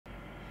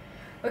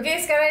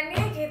Okay, sekarang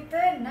ni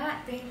kita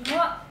nak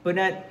tengok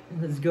Penat,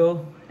 let's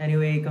go.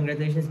 Anyway,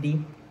 congratulations D.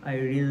 I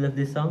really love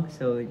this song,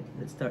 so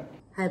let's start.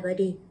 Hi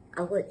buddy,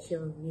 I watch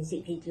your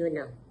music video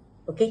now.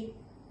 Okay?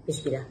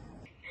 Bismillah.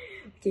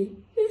 Okay,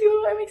 let's go.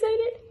 I'm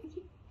excited.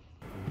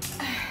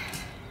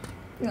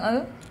 Tengok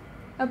tu.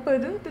 Apa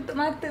tu? Tutup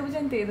mata pun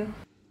cantik tu.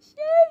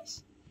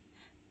 Sheesh.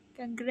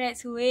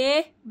 Congrats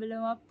weh.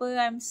 Belum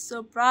apa. I'm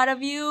so proud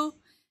of you.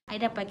 I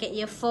dah pakai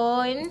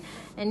earphone.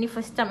 And ni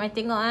first time I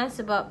tengok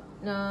sebab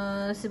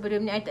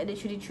sebelum ni I tak ada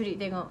curi-curi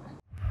tengok.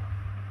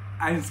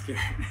 I'm scared.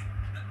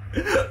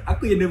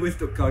 Aku yang nervous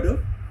untuk kau tu.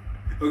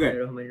 Okay.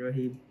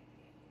 Bismillahirrahmanirrahim.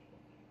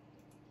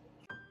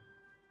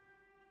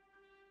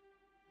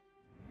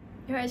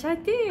 Ya,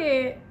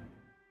 cantik.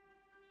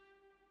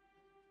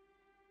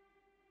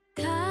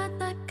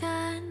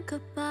 Katakan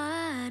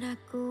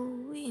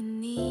kepadaku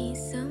ini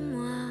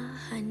semua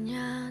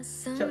hanya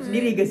Cap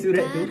sendiri ke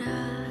surat tu?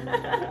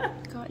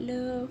 God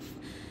love.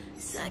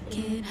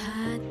 Sakit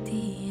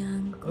hati yang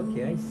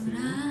Okay, I see.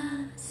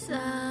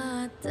 rasa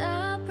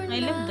tak pernah. I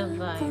love the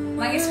vibe.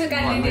 Manggis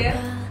suka kan dia.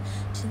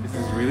 This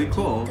is really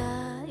cool.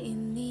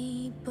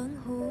 Ini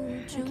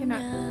I cannot.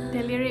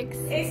 The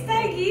lyrics. penghujungnya.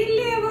 Style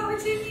gila buat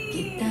macam ni.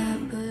 Kita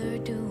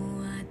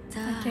berdua I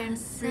can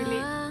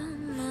relate.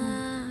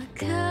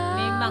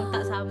 Memang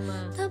tak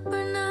sama. Tak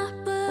pernah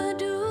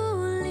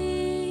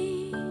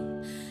peduli.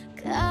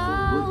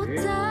 Kau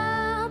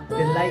tak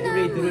The light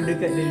ray turun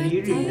dekat the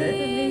lyrics The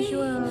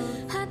visual.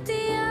 hati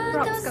yang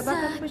Props kat belakang tu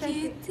cantik.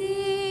 tersakiti.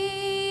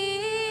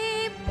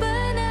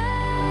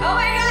 Penat. Oh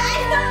my god, I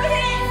love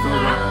it.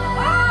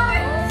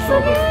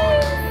 So good.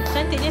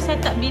 Cantiknya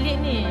setup bilik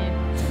ni.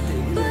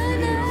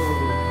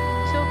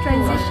 So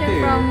transition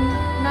Cantik. from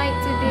night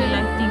to The day.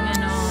 lighting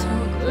and all.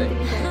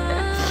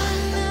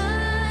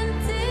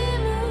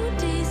 Menantimu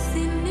di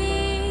sini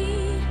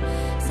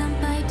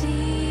sampai di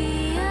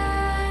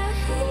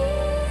akhir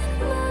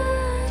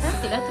masa.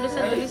 Cantiklah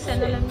tulisan-tulisan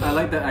dalam ni. I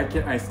like that I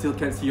still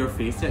can't see your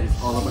face yet. It's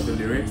all about the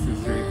lyrics.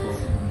 It's really cool.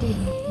 Sedih.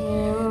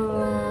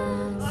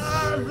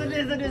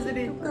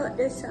 Kau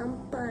dah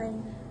sampai.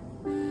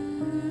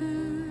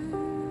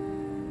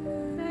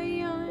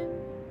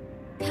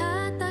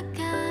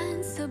 Katakan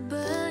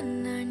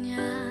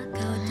sebenarnya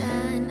kau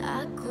dan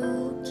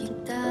aku,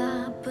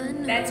 kita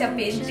penuh. That's your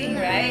painting,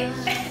 right?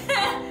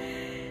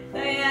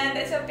 Daiyan,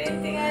 that's your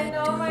painting. I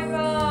know. Oh my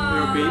god.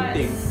 Your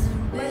painting.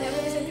 Banyak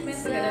benda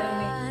sentimental kat dalam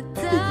ni.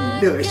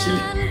 Gila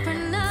actually.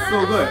 So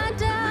good.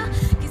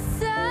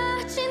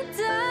 Kisah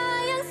cinta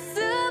yang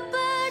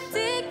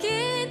seperti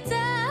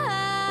kita.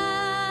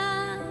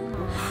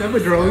 Siapa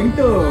drawing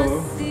tu?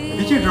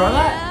 Did you draw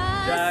that?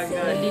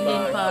 Jangan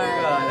lilin part.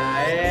 bakar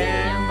lah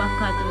Yang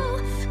bakar tu.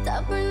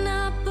 Tak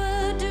pernah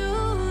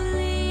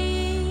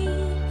peduli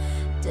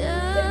Dia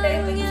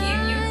will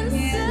give you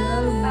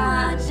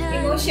punya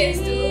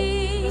emotions tu.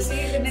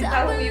 Mesti kena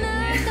tahu you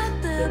punya.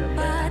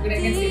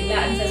 Gunakan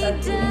silat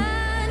satu-satu.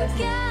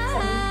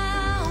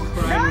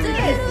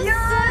 Nangis,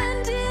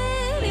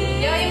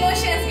 Your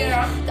emotions,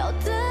 girl. kau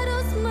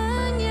terus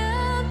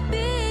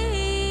menyepi,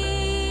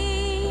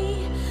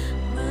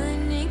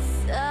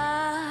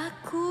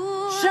 menyiksaku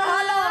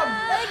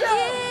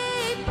lagi.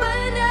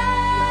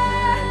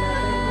 Penat.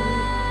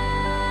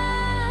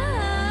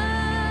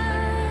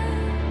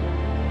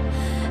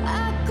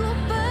 Aku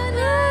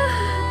pernah.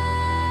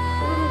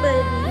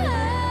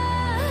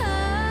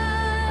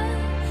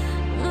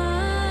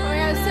 Oh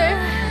ya, sir.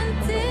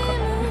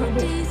 Menantimu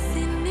di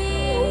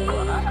sini,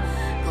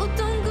 ku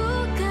tunggu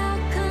kau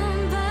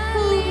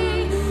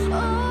kembali.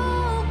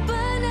 Oh,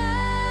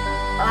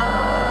 penat.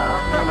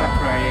 I'm not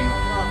crying.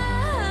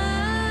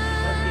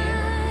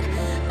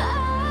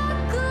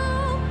 Aku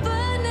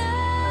penat.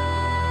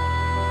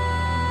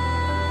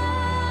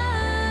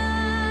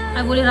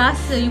 I boleh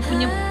rasa you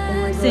punya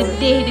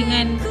sedih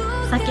dengan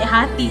sakit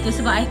hati tu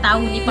sebab I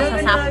tahu ni pasal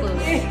siapa.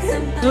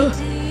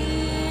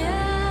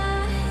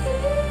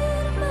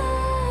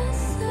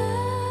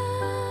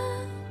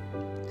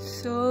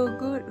 So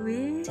good,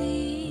 weh.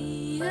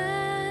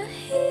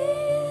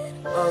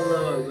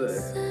 Allah Akbar.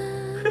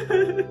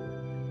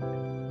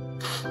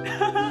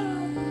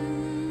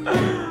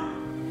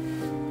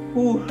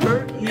 Who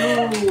hurt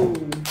you?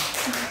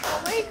 Oh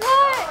my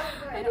god.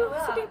 Aduh,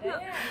 sedih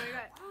pula.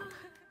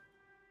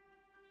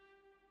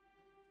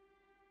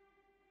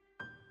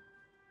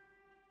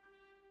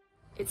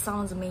 It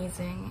sounds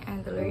amazing and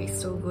the lyrics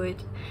so good,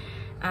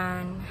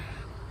 and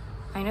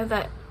I know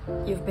that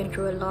you've been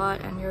through a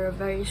lot and you're a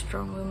very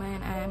strong woman,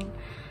 and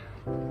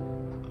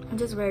I'm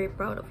just very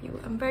proud of you.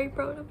 I'm very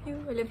proud of you.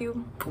 I love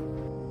you.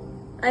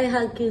 I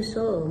hug you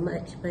so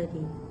much,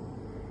 buddy.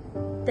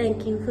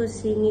 Thank you for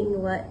singing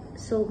what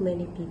so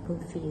many people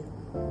feel.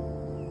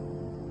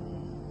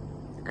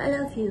 I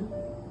love you.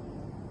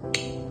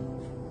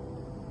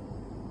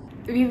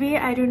 Really,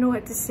 I don't know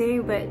what to say,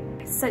 but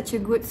such a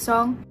good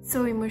song,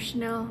 so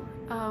emotional.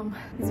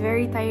 It's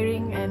very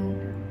tiring, and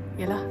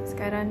yalah,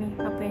 sekarang ni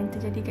apa yang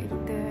terjadi kat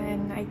kita,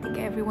 and I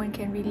think everyone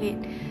can relate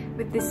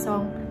with this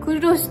song.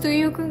 Kudos to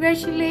you,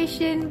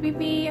 congratulations,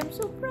 baby. I'm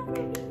so proud of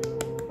you.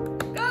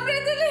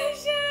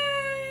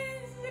 Congratulations.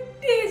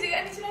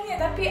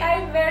 Tapi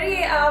I'm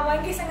very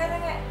Manggis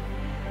sangat-sangat.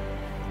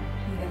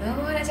 Tak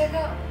tahu nak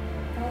cakap.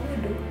 Tahu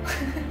bodoh.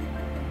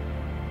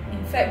 In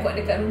fact, buat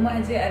dekat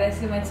rumah je, I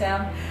rasa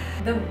macam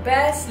the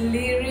best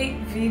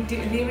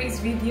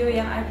lyrics video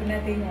yang I pernah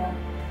tengok.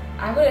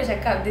 Aku dah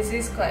cakap, this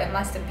is quite a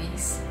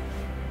masterpiece.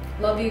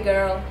 Love you,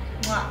 girl.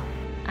 Mwah.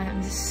 I'm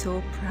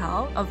so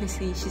proud.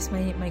 Obviously, she's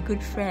my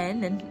good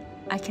friend and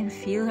I can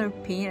feel her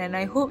pain and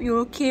I hope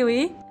you're okay,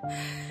 weh.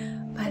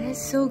 But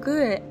it's so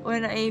good.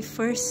 When I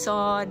first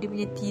saw dia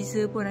punya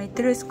teaser pun, I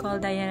terus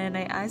call Daiyan and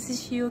I asked, is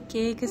she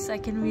okay? Because I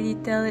can really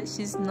tell that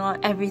she's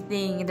not,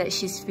 everything that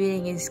she's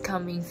feeling is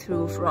coming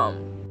through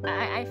from.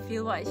 I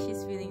feel what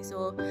she's feeling,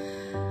 so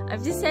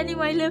I'm just sending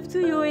my love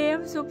to you.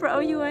 I'm so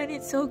proud of you and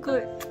it's so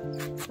good.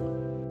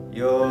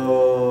 Yo,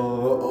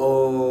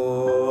 oh,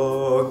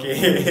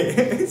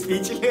 okay.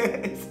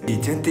 Speechless.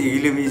 Cantik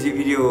gila music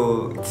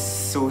video. It's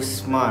so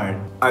smart.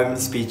 I'm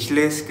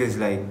speechless because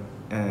like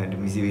the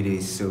music video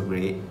is so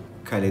great.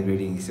 Color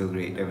grading is so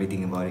great.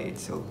 Everything about it.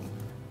 So,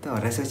 tahu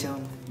rasa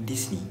macam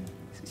Disney.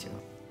 Macam.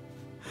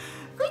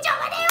 Good job,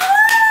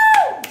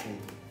 Adalah.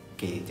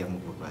 Okay, jangan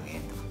lupa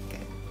kan.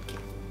 Okay.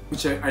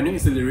 Which I know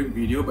it's a lyric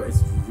video, but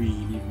it's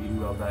really, really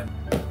well done.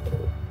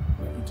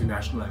 Like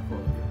international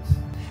level,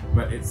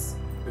 but it's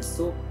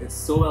so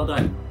well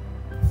done.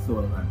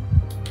 So well done.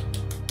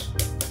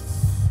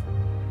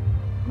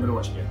 I'm gonna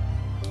watch again.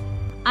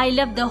 I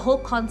love the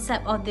whole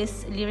concept of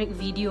this lyric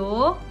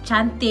video.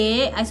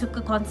 Cantik. I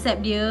suka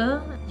konsep dia.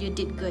 You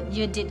did good.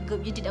 You did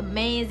good. You did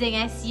amazing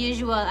as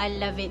usual. I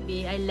love it,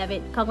 B. I love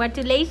it.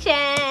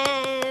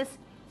 Congratulations.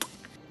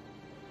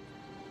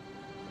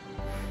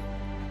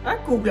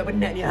 Aku pula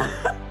penat dia.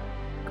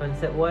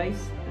 Concept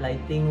wise,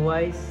 lighting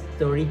wise,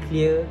 story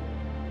clear.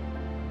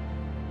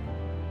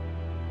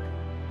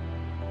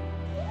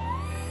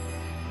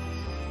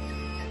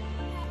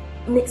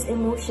 Mixed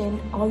emotion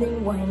all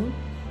in one.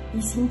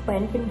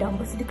 Disimpan, pendam,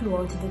 lepas tu dia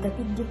keluar macam tu. Tapi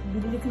dia,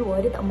 bila dia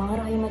keluar, dia tak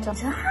marah yang macam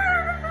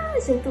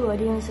macam tu lah.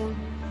 Dia macam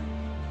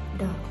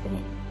dah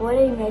penat. What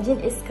I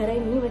imagine is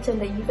sekarang ni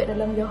macam like you kat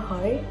dalam your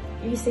heart,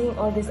 you saying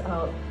all this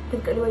out.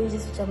 Tapi kat luar you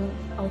just macam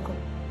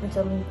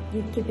macam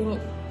you keeping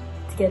it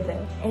together.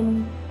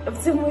 And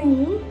semua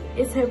ni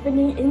is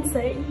happening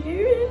inside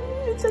you.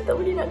 Macam tak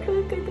boleh nak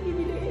keluarkan. Tapi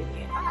bila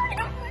I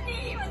don't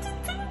boleh macam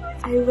tu.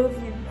 I love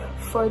you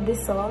for this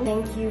song.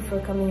 Thank you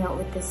for coming out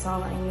with this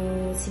song. I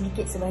know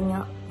sedikit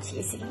sebanyak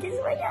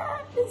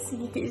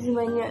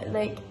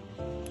like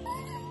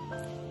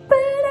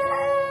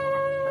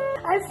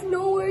I have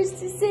no words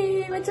to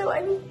say. Macam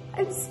I'm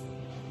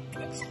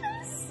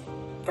speechless.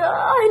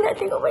 I nak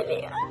tengok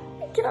balik.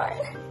 I cannot.